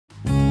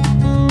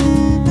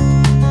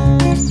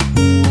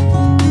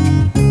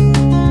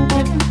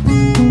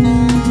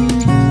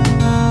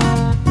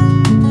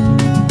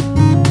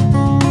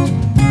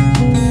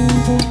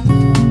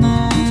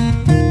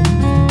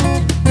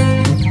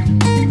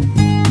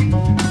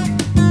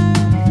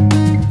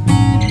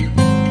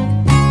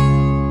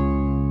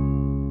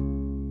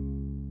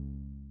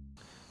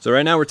So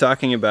right now we're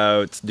talking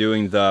about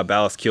doing the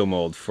ballast keel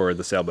mold for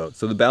the sailboat.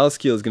 So the ballast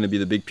keel is going to be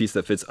the big piece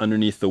that fits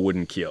underneath the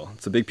wooden keel.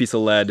 It's a big piece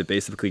of lead. It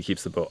basically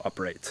keeps the boat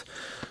upright.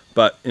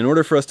 But in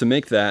order for us to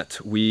make that,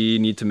 we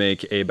need to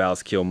make a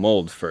ballast keel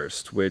mold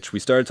first, which we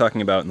started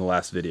talking about in the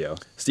last video.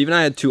 Steve and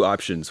I had two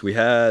options. We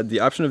had the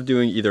option of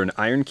doing either an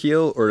iron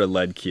keel or a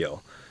lead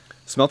keel.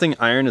 Smelting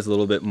iron is a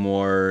little bit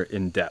more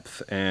in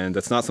depth, and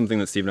that's not something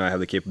that Steve and I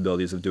have the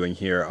capabilities of doing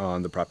here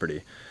on the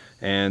property.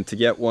 And to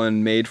get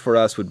one made for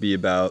us would be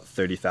about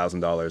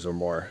 $30,000 or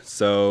more.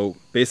 So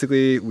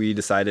basically we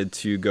decided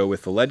to go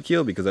with the lead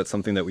keel because that's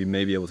something that we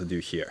may be able to do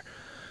here.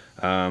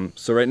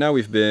 So right now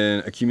we've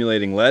been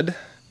accumulating lead,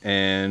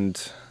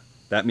 and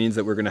that means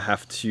that we're going to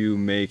have to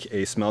make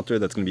a smelter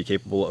that's going to be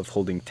capable of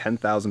holding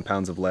 10,000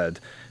 pounds of lead.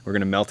 We're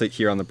going to melt it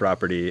here on the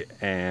property,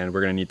 and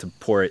we're going to need to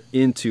pour it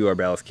into our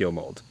ballast keel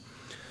mold.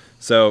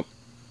 So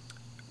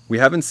we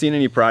haven't seen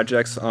any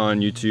projects on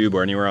YouTube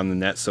or anywhere on the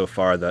net so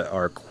far that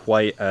are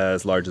quite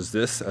as large as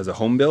this as a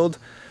home build.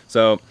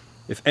 So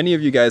if any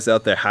of you guys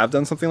out there have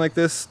done something like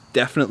this,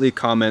 definitely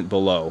comment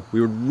below.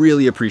 We would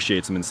really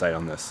appreciate some insight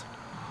on this.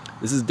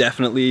 This is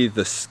definitely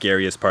the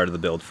scariest part of the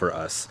build for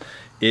us.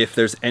 If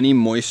there's any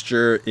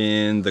moisture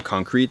in the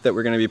concrete that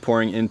we're going to be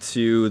pouring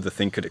into, the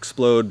thing could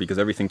explode because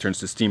everything turns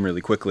to steam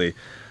really quickly.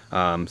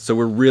 So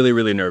we're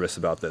really nervous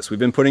about this. We've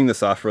been putting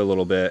this off for a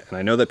little bit, and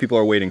I know that people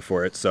are waiting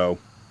for it, so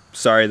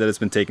sorry that it's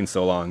been taking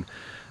so long.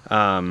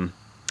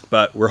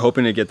 But we're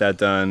hoping to get that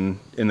done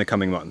in the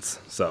coming months,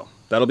 so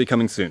that'll be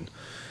coming soon.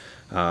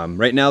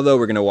 Right now though,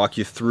 we're going to walk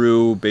you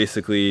through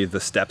basically the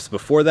steps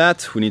before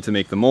that. We need to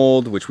make the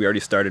mold, which we already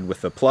started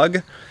with the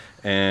plug,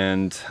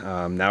 and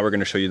now we're going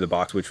to show you the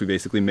box which we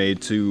basically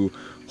made to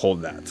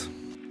hold that.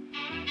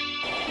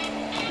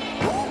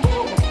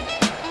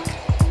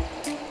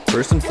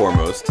 First and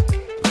foremost,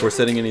 before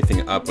setting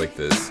anything up like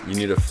this, you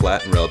need a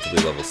flat and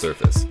relatively level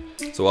surface.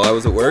 So while I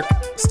was at work,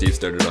 Steve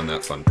started on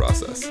that fun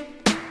process.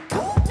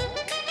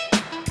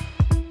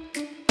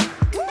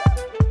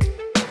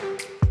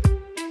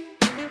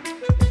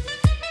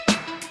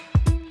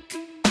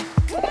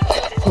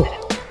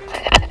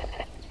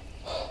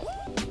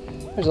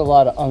 There's a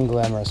lot of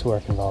unglamorous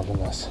work involved in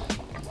this,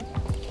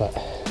 but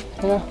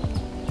you know,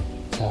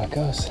 that's how it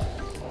goes.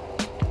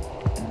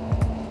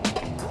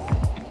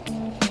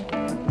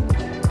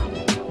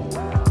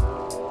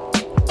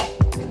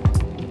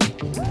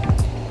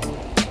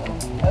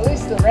 At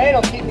least the rain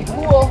will keep me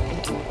cool.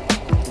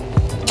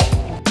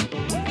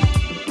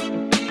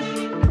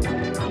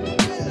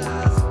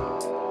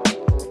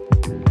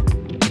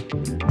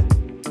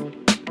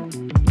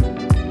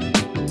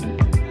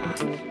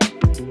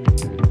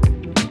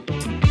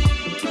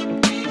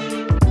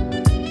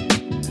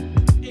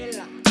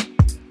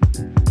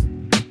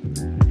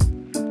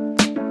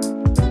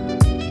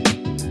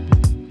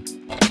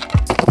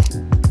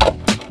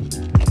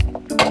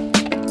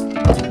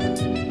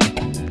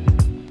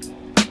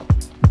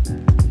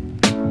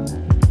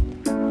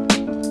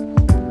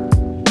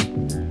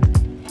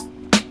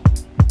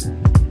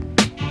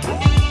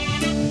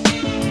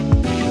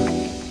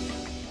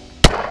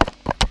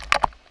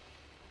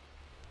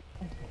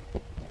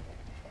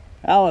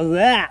 How was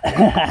that?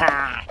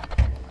 I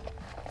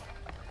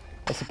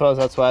suppose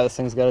that's why this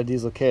thing's got a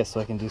diesel case, so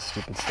I can do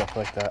stupid stuff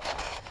like that.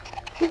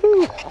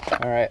 Woohoo!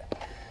 Alright,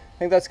 I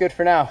think that's good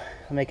for now.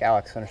 I'll make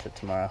Alex finish it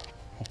tomorrow.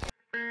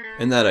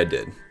 And that I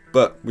did,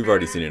 but we've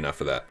already seen enough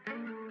of that.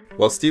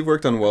 While Steve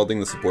worked on welding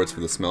the supports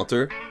for the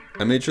smelter,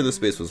 I made sure the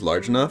space was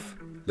large enough,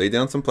 laid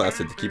down some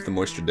plastic to keep the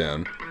moisture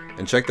down,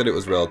 and checked that it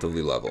was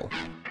relatively level.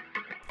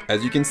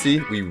 As you can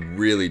see, we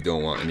really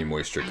don't want any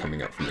moisture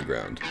coming up from the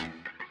ground.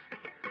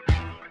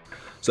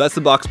 So that's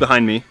the box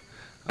behind me.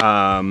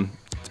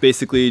 It's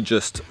basically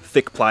just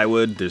thick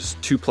plywood. There's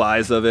 2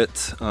 plies of it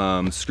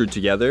screwed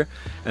together,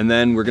 and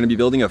then we're going to be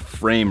building a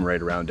frame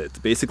right around it,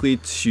 basically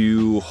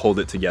to hold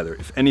it together.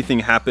 If anything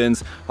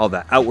happens, all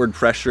that outward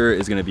pressure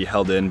is going to be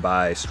held in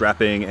by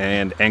strapping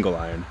and angle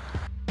iron.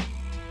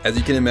 As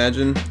you can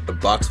imagine, a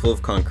box full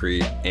of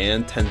concrete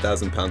and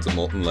 10,000 pounds of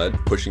molten lead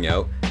pushing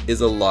out is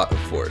a lot of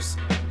force,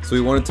 so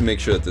we wanted to make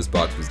sure that this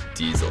box was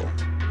diesel.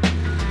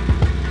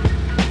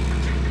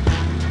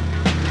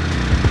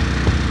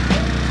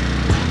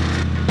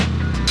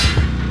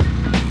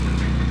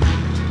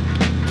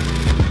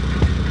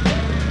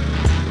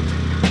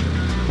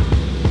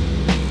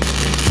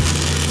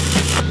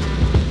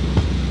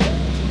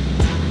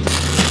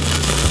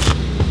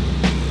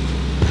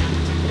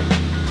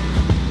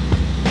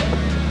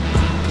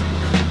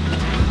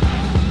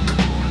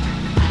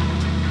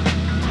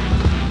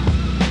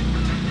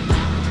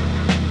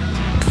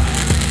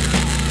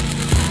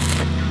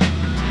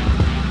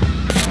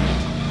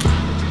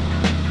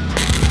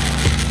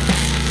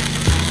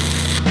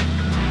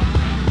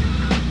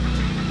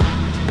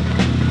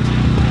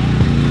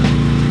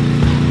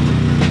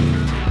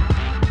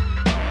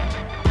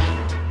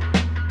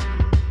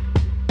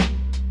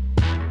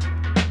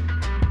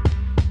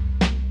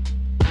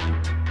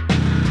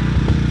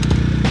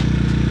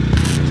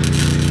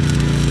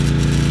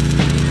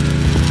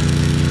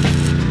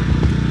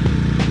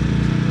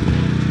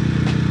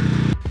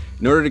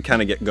 In order to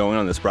kind of get going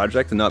on this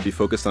project and not be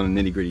focused on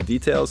the nitty-gritty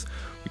details,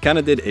 we kind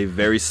of did a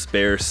very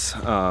sparse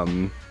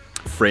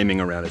framing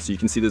around it. So you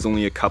can see there's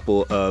only a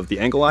couple of the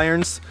angle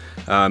irons,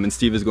 and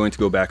Steve is going to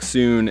go back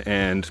soon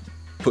and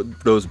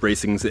put those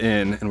bracings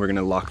in, and we're going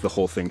to lock the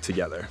whole thing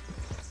together.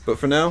 But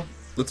for now,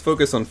 let's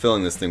focus on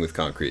filling this thing with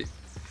concrete.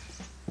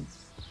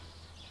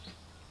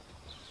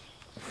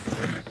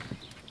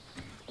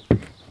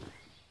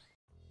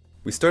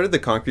 We started the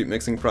concrete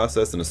mixing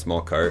process in a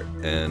small cart,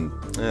 and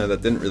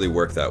that didn't really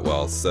work that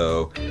well,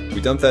 so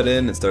we dumped that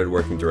in and started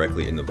working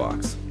directly in the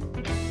box.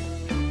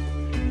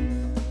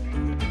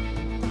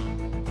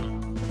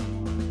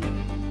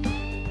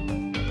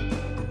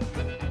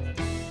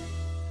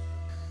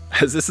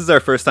 As this is our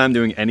first time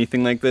doing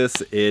anything like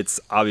this, it's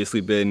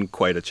obviously been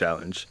quite a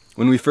challenge.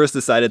 When we first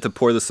decided to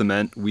pour the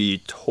cement, we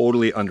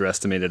totally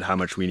underestimated how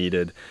much we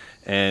needed,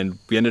 and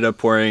we ended up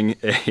pouring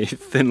a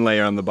thin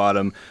layer on the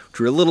bottom, which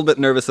we were a little bit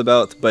nervous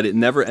about, but it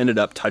never ended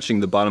up touching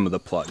the bottom of the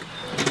plug.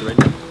 So right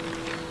now,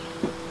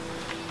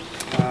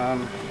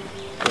 I'm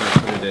gonna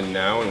put it in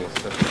now and we'll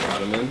set the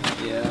bottom in.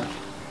 Yeah.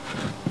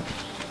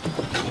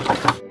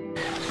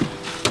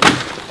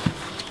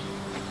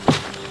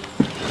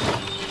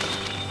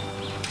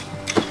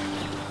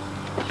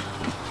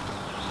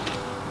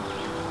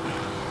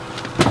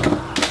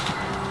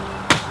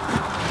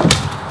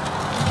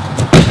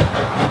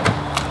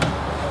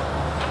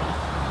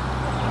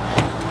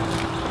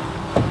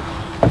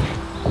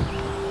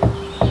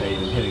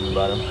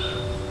 Bottom.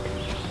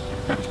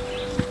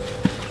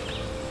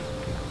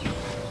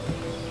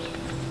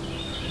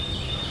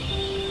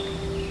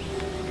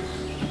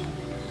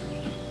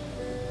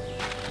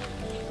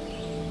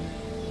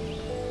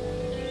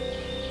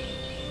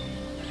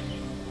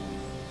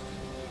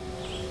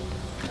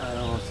 I don't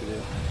know what to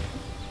do.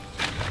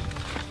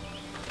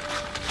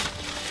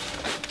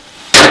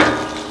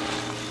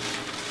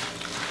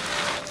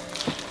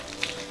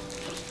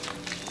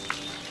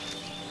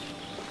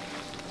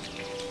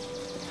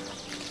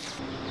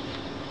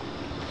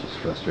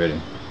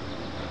 Frustrating.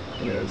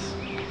 It is.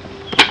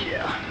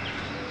 Yeah.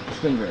 It's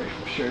been very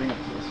frustrating up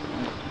to this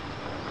point.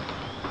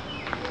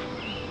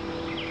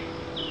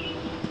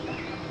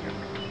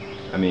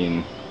 I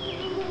mean,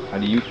 how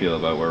do you feel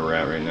about where we're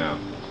at right now?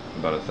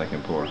 About a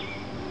second pour? We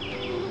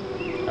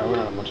don't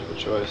have much of a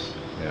choice.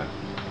 Yeah.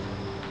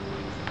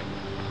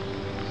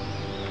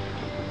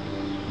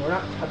 We're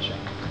not touching.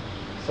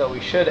 So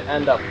we should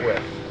end up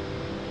with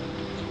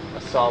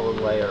a solid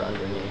layer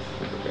underneath.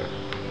 Okay.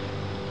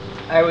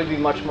 I would be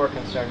much more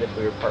concerned if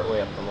we were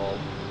partway up the mold.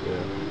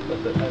 Yeah.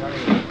 But I don't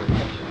even think we're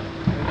touching it.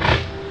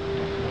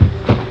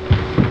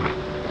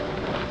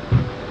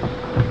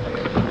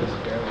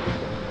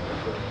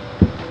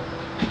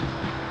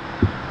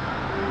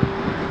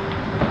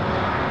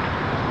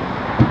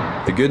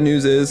 The good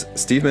news is,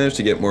 Steve managed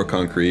to get more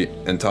concrete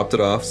and topped it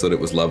off so that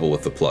it was level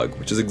with the plug,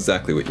 which is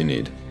exactly what you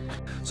need.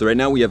 So right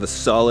now we have a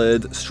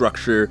solid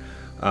structure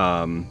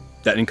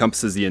that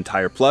encompasses the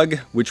entire plug,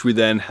 which we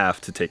then have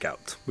to take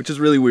out, which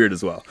is really weird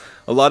as well.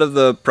 A lot of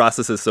the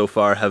processes so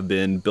far have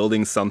been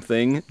building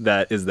something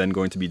that is then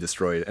going to be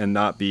destroyed and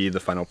not be the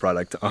final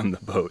product on the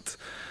boat.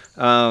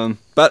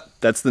 But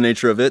that's the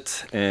nature of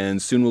it,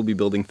 and soon we'll be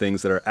building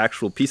things that are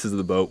actual pieces of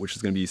the boat, which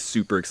is going to be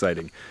super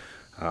exciting.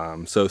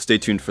 So stay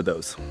tuned for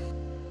those.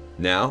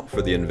 Now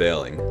for the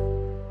unveiling.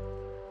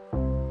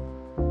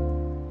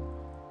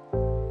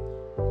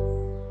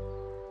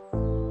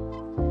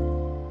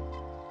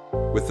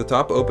 With the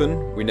top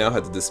open, we now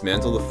had to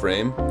dismantle the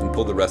frame and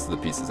pull the rest of the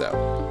pieces out.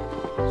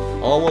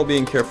 All while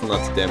being careful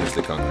not to damage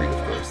the concrete,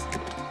 of course.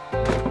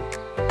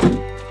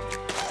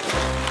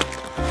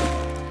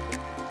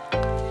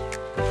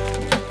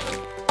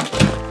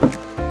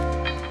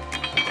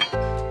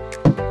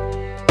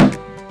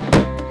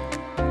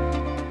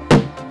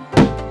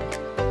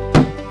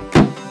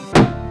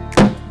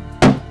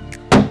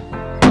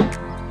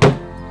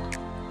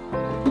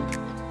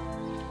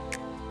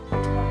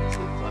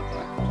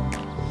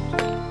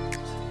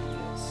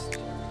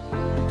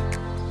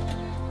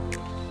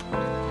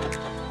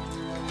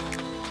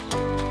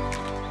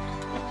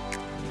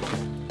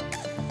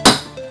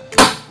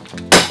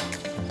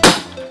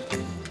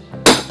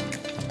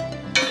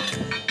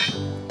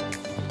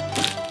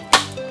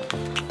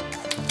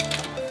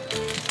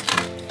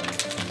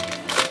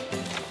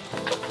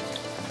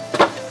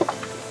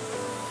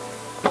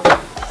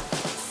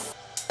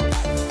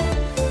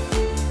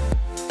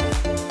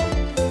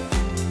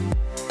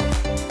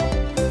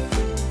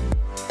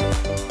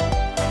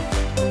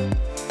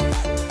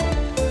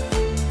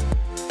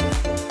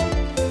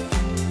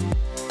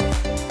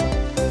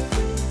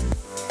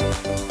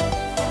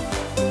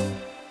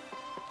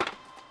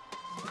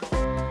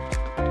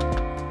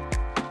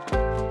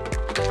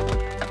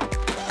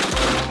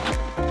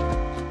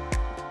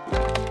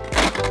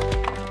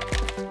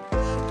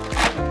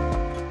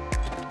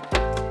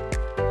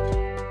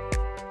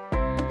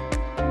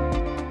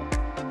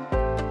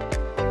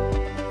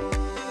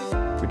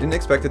 Didn't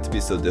expect it to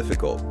be so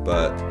difficult,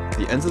 but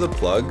the ends of the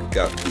plug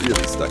got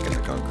really stuck in the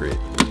concrete.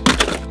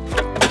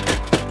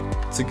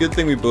 It's a good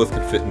thing we both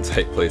could fit in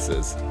tight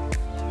places.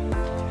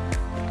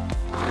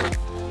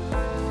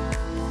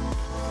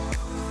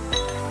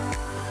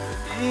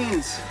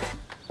 Beans!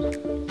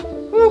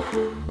 Whew,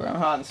 I'm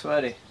hot and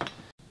sweaty.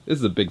 This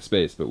is a big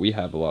space, but we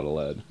have a lot of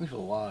lead. We have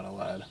a lot of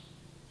lead.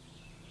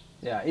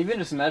 Yeah, even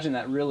just imagine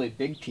that really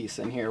big piece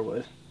in here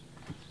would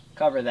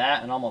cover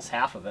that and almost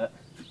half of it.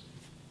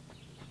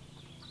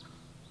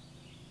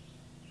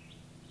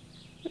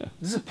 Yeah.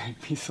 This is a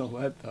big piece of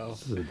lead, though.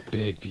 This is a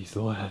big piece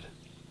of lead.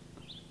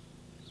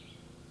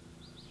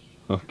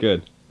 Oh,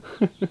 good.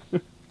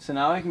 So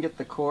now I can get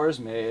the cores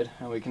made,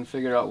 and we can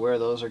figure out where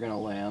those are going to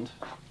land.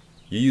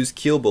 You use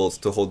keel bolts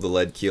to hold the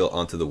lead keel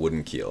onto the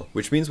wooden keel,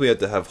 which means we had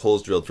to have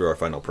holes drilled through our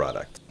final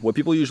product. What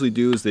people usually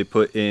do is they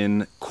put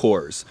in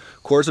cores.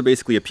 Cores are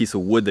basically a piece of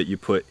wood that you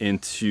put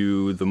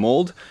into the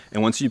mold,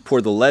 and once you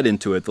pour the lead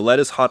into it, the lead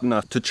is hot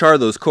enough to char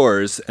those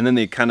cores, and then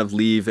they kind of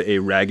leave a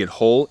ragged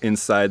hole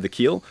inside the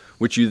keel,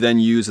 which you then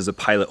use as a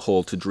pilot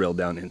hole to drill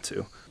down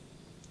into.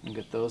 And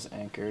get those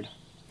anchored.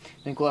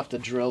 I think we'll have to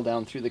drill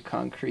down through the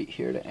concrete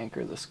here to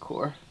anchor this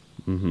core.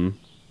 Mm-hmm.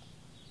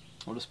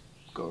 We'll just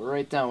go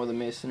right down with a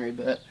masonry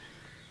bit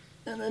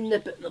and then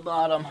nip it in the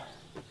bottom.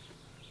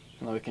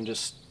 And then we can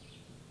just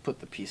put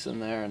the piece in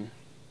there and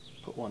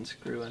put one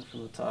screw in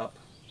from the top.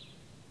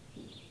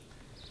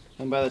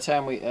 And by the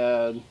time we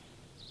add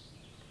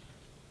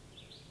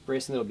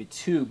bracing, there'll be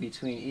 2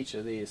 between each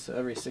of these, so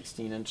every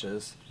 16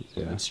 inches.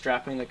 Yeah. And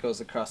strapping that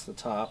goes across the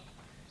top.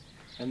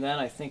 And then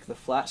I think the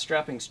flat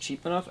strapping's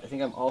cheap enough. I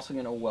think I'm also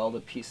going to weld a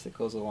piece that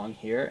goes along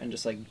here and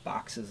just like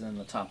boxes in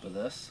the top of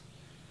this.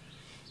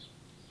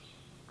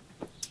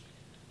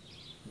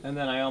 And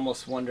then I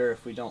almost wonder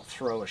if we don't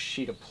throw a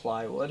sheet of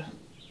plywood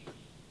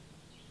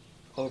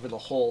over the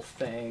whole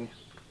thing.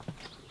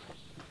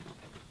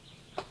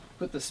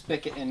 Put the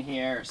spigot in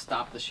here,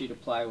 stop the sheet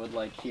of plywood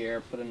like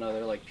here, put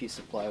another like piece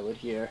of plywood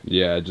here.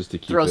 Yeah, just to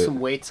keep Throw it, some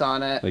weights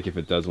on it. like if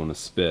it does want to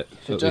spit.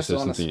 If it just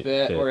want to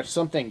spit, or if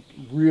something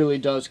really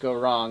does go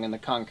wrong and the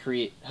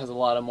concrete has a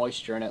lot of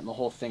moisture in it and the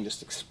whole thing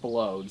just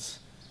explodes,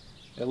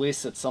 at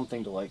least it's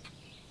something to like,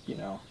 you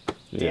know,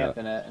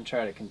 dampen it and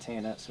try to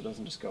contain it so it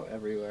doesn't just go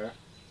everywhere.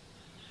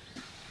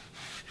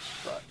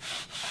 But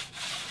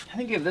I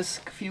think give this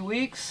a few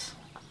weeks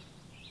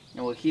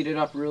and we'll heat it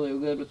up really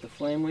good with the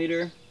flame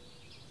leader.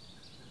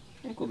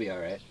 I think we'll be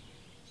alright.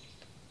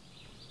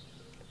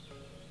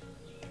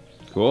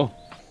 Cool.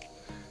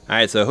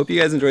 Alright, so I hope you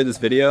guys enjoyed this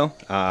video.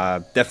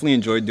 Definitely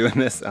enjoyed doing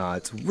this.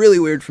 It's really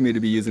weird for me to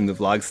be using the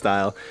vlog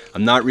style.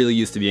 I'm not really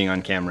used to being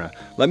on camera.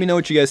 Let me know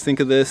what you guys think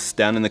of this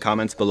down in the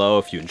comments below.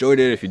 If you enjoyed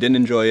it, if you didn't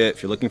enjoy it,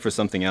 if you're looking for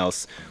something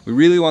else. We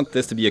really want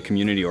this to be a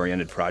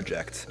community-oriented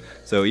project.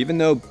 So even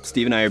though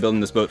Steve and I are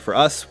building this boat for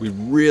us, we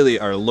really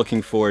are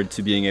looking forward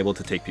to being able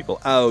to take people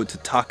out, to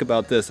talk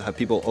about this, have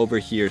people over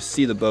here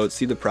see the boat,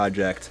 see the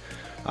project.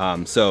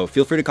 So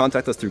feel free to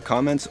contact us through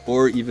comments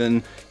or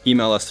even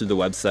email us through the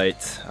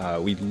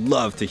website. We'd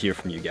love to hear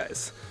from you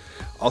guys.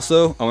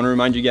 Also, I want to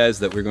remind you guys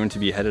that we're going to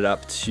be headed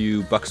up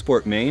to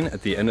Bucksport, Maine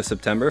at the end of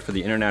September for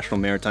the International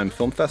Maritime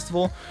Film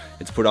Festival.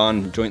 It's put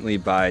on jointly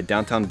by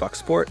Downtown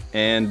Bucksport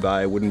and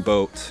by Wooden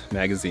Boat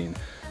magazine.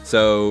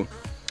 So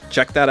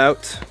check that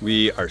out.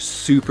 We are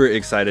super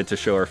excited to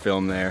show our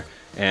film there,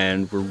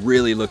 and we're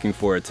really looking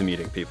forward to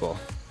meeting people.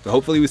 So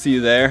hopefully we see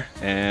you there,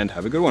 and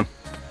have a good one.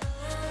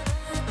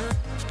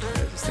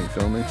 Is this thing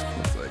filming?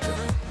 Looks like it.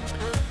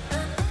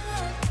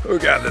 Oh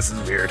god, this is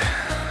weird.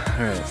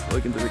 Alright, let's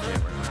look into the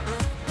camera.